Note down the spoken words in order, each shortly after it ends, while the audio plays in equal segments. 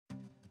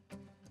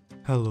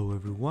Hello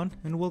everyone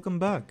and welcome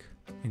back.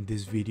 In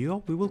this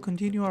video we will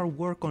continue our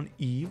work on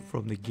Eve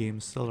from the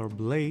game Stellar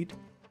Blade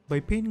by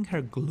painting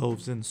her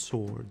gloves and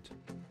sword.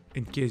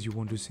 In case you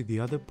want to see the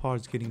other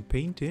parts getting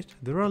painted,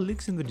 there are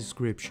links in the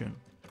description.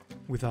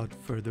 Without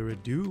further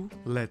ado,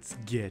 let's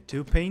get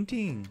to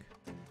painting!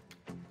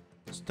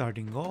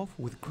 Starting off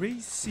with grey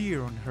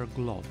cere on her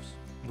gloves,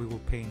 we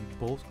will paint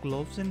both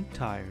gloves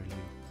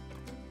entirely.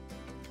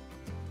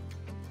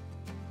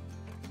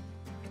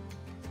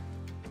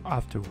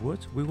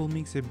 Afterwards, we will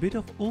mix a bit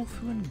of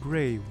Ulthuan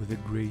grey with the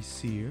grey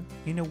cere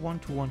in a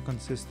 1:1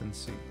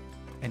 consistency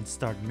and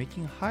start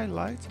making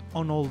highlights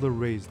on all the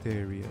raised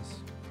areas.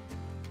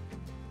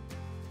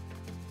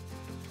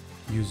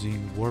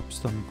 Using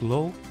Warpstone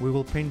Glow, we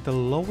will paint the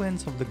low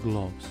ends of the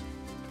gloves.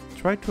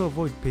 Try to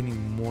avoid painting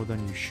more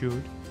than you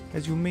should,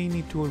 as you may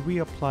need to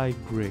reapply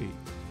grey.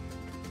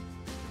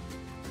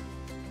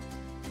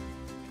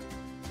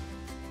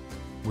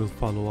 We'll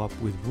follow up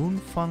with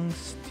Runefang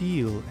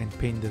Steel and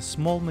paint the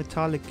small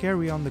metallic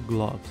area on the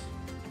gloves.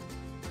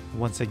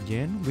 Once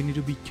again, we need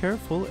to be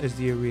careful as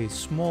the area is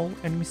small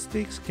and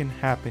mistakes can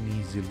happen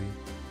easily.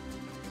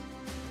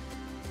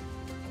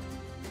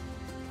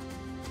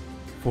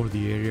 For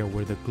the area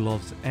where the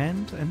gloves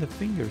end and the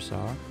fingers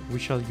are, we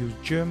shall use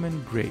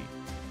German Grey.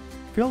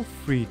 Feel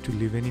free to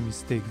leave any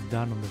mistakes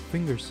done on the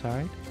finger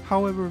side,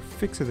 however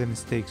fix the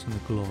mistakes on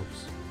the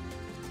gloves.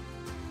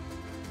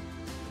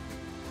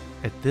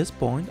 At this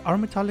point, our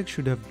metallic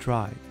should have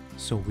dried,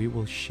 so we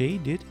will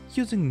shade it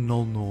using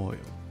Nuln Oil.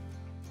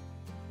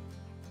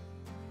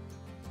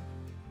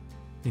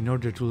 In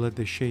order to let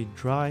the shade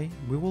dry,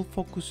 we will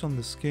focus on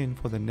the skin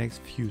for the next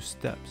few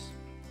steps.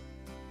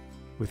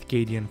 With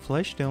Cadian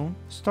Flesh Tone,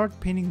 start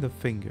painting the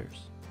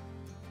fingers.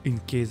 In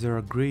case there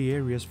are grey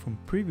areas from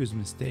previous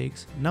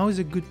mistakes, now is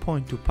a good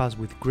point to pass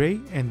with grey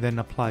and then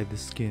apply the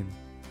skin.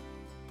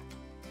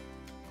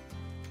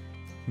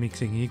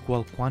 Mixing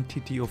equal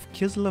quantity of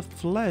Kislev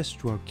flesh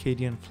to our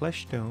Cadian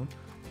Flesh Tone,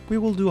 we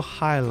will do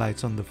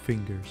highlights on the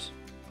fingers.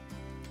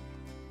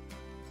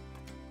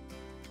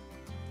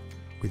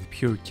 With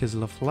pure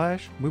Kislev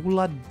flesh, we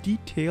will add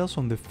details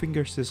on the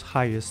fingers'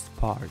 highest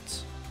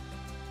parts.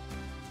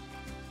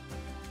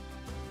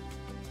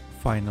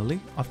 Finally,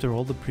 after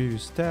all the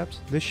previous steps,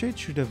 the shade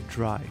should have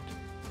dried.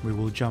 We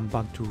will jump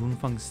back to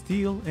Runefang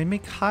Steel and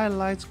make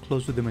highlights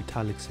close to the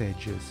metallic's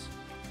edges.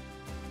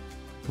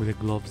 With the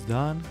gloves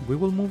done, we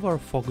will move our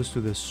focus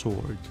to the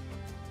sword.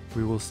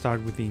 We will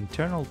start with the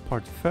internal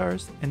part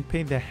first and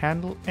paint the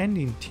handle and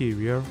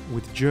interior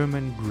with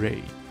German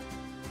Grey.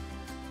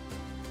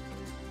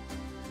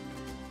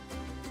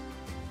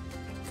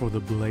 For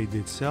the blade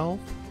itself,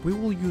 we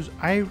will use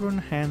Iron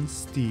Hand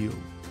Steel.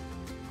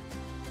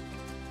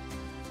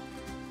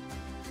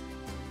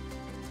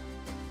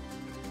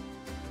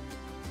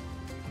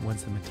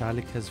 Once the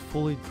metallic has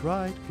fully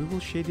dried, we will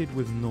shade it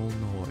with Nuln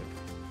Oil.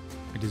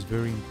 It is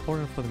very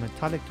important for the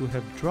metallic to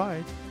have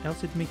dried,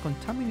 else it may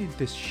contaminate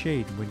the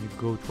shade when you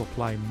go to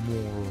apply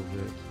more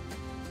of it.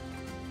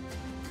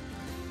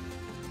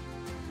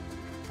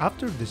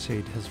 After the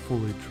shade has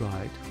fully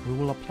dried, we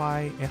will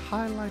apply a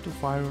highlight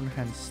of Iron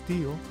Hand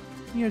Steel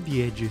near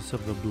the edges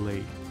of the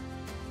blade.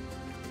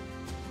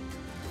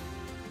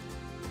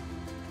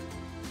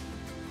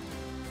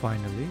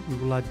 Finally, we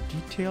will add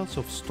details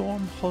of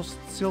Stormhost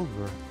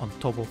Silver on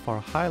top of our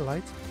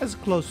highlights as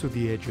close to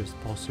the edge as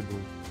possible.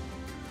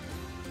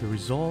 The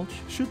result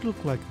should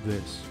look like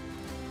this.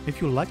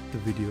 If you liked the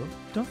video,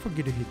 don't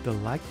forget to hit the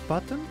like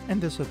button and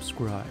the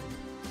subscribe.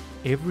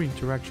 Every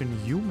interaction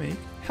you make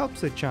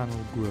helps the channel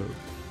grow.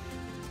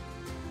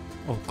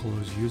 All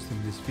colors used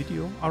in this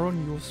video are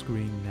on your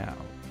screen now.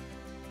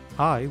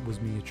 I was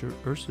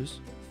MiniatureUrsus,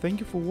 thank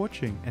you for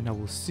watching and I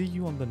will see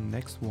you on the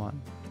next one.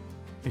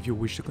 If you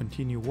wish to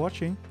continue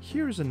watching,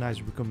 here is a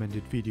nice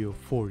recommended video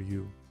for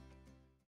you.